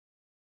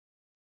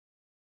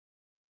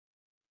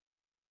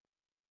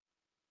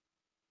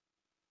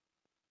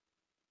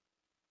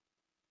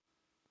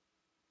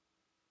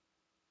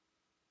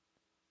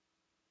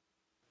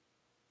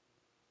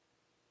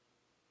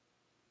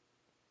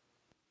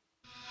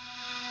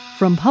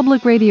From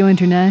Public Radio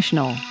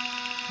International,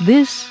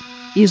 this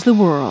is The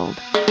World.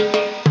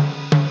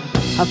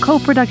 A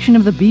co-production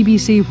of the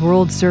BBC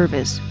World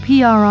Service,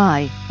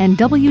 PRI, and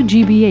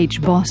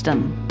WGBH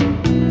Boston.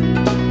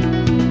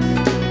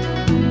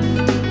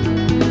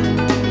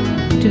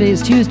 Today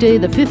is Tuesday,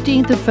 the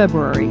 15th of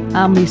February.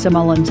 I'm Lisa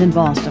Mullins in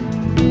Boston.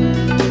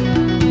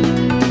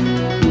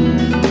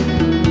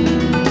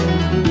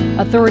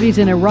 Authorities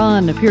in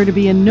Iran appear to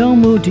be in no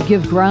mood to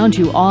give ground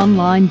to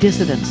online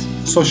dissidents.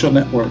 Social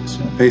networks,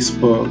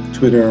 Facebook,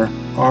 Twitter,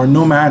 are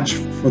no match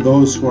for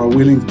those who are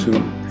willing to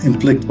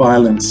inflict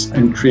violence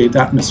and create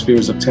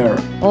atmospheres of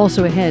terror.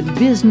 Also ahead,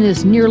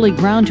 business nearly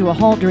ground to a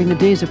halt during the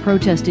days of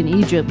protest in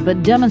Egypt,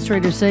 but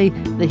demonstrators say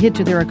the hit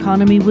to their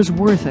economy was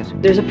worth it.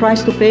 There's a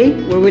price to pay.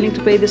 We're willing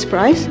to pay this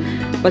price,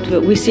 but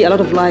we see a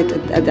lot of light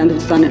at the end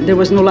of the tunnel. There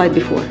was no light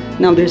before.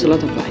 Now there's a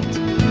lot of light.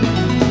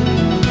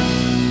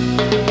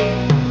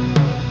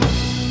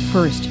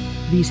 First,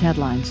 these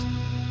headlines.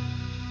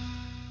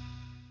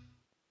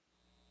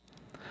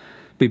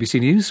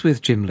 BBC News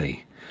with Jim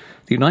Lee.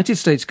 The United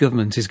States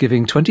government is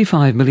giving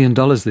 $25 million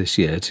this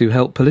year to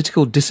help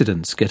political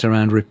dissidents get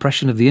around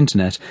repression of the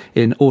internet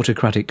in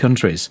autocratic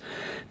countries.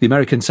 The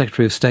American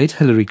Secretary of State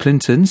Hillary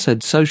Clinton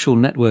said social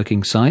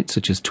networking sites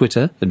such as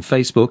Twitter and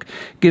Facebook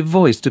give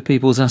voice to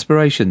people's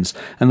aspirations,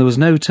 and there was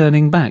no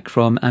turning back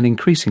from an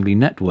increasingly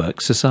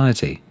networked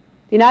society.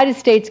 The United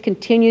States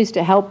continues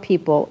to help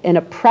people in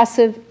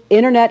oppressive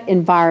internet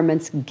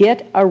environments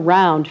get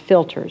around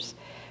filters,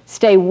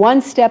 stay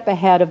one step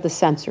ahead of the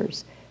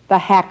censors, the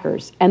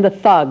hackers, and the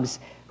thugs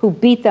who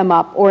beat them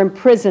up or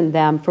imprison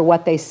them for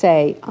what they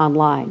say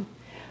online.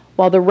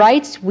 While the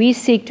rights we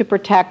seek to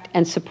protect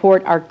and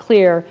support are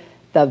clear,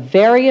 the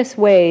various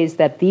ways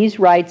that these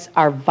rights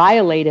are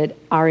violated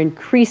are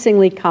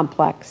increasingly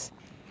complex.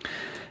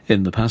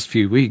 In the past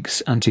few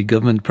weeks,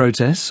 anti-government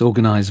protests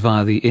organised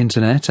via the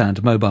internet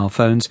and mobile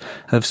phones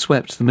have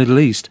swept the Middle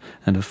East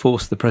and have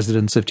forced the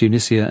presidents of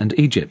Tunisia and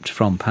Egypt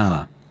from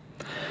power.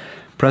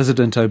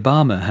 President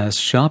Obama has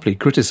sharply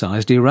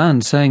criticised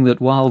Iran, saying that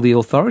while the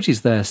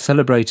authorities there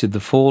celebrated the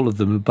fall of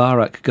the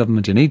Mubarak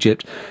government in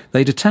Egypt,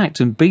 they'd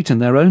attacked and beaten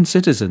their own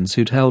citizens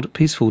who'd held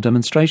peaceful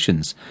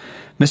demonstrations.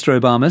 Mr.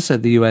 Obama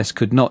said the US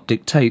could not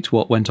dictate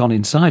what went on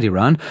inside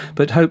Iran,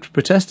 but hoped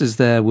protesters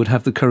there would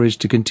have the courage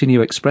to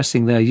continue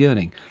expressing their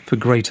yearning for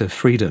greater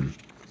freedom.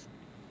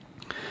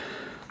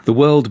 The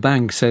World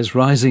Bank says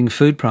rising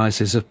food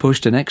prices have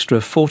pushed an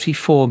extra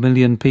 44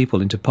 million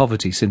people into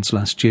poverty since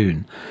last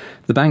June.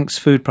 The bank's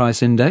food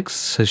price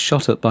index has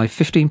shot up by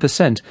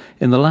 15%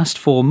 in the last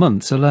 4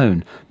 months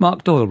alone.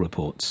 Mark Doyle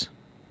reports.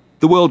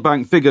 The World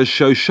Bank figures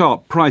show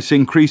sharp price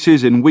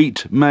increases in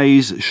wheat,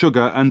 maize,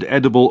 sugar and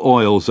edible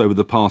oils over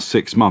the past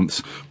 6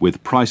 months,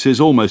 with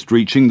prices almost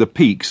reaching the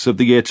peaks of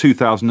the year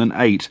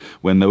 2008,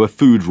 when there were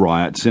food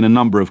riots in a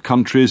number of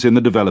countries in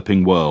the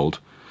developing world.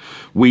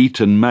 Wheat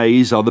and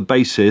maize are the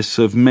basis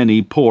of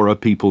many poorer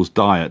people's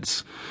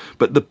diets.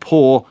 But the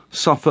poor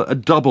suffer a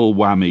double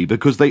whammy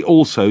because they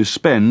also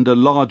spend a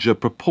larger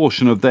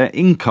proportion of their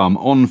income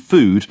on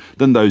food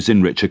than those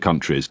in richer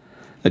countries.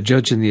 A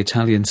judge in the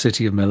Italian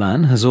city of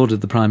Milan has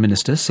ordered the Prime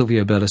Minister,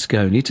 Silvio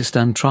Berlusconi, to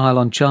stand trial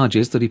on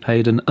charges that he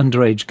paid an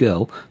underage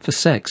girl for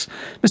sex.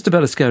 Mr.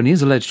 Berlusconi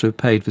is alleged to have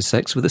paid for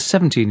sex with a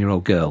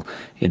 17-year-old girl.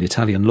 In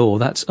Italian law,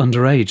 that's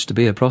underage to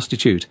be a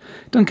prostitute.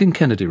 Duncan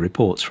Kennedy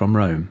reports from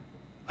Rome.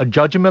 A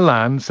judge in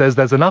Milan says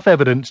there's enough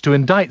evidence to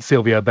indict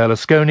Silvio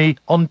Berlusconi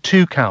on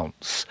 2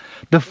 counts.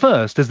 The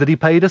first is that he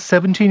paid a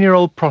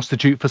 17-year-old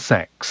prostitute for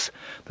sex.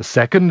 The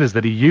second is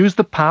that he used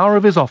the power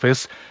of his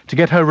office to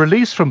get her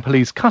released from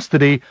police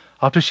custody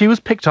after she was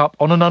picked up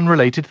on an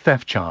unrelated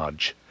theft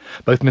charge.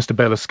 Both Mr.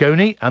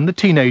 Berlusconi and the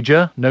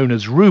teenager, known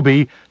as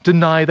Ruby,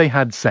 deny they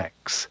had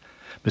sex.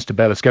 Mr.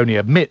 Berlusconi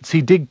admits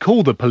he did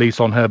call the police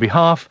on her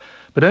behalf,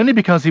 but only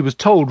because he was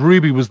told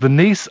Ruby was the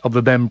niece of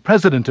the then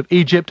President of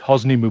Egypt,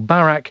 Hosni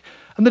Mubarak,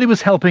 and that he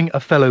was helping a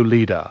fellow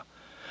leader.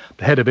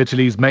 The head of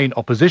Italy's main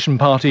opposition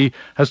party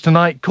has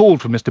tonight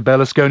called for Mr.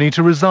 Berlusconi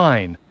to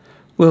resign.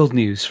 World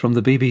News from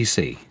the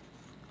BBC.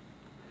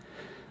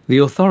 The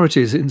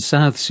authorities in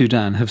South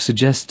Sudan have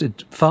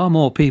suggested far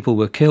more people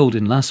were killed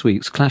in last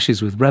week's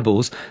clashes with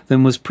rebels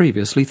than was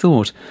previously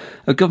thought.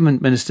 A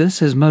government minister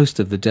says most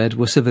of the dead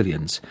were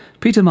civilians.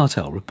 Peter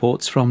Martell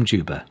reports from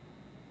Juba.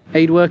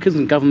 Aid workers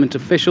and government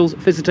officials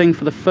visiting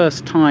for the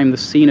first time the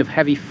scene of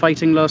heavy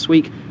fighting last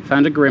week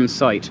found a grim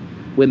sight.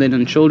 Women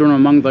and children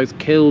among those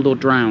killed or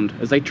drowned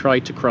as they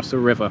tried to cross a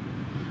river.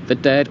 The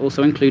dead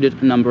also included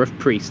a number of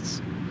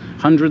priests.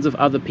 Hundreds of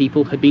other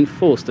people had been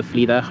forced to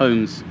flee their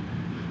homes.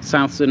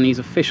 South Sudanese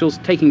officials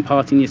taking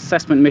part in the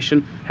assessment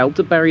mission helped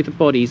to bury the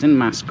bodies in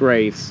mass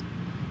graves.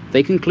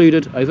 They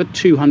concluded over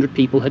 200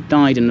 people had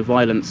died in the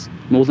violence,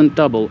 more than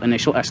double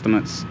initial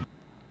estimates.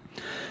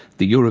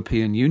 The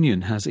European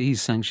Union has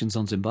eased sanctions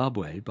on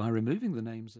Zimbabwe by removing the names of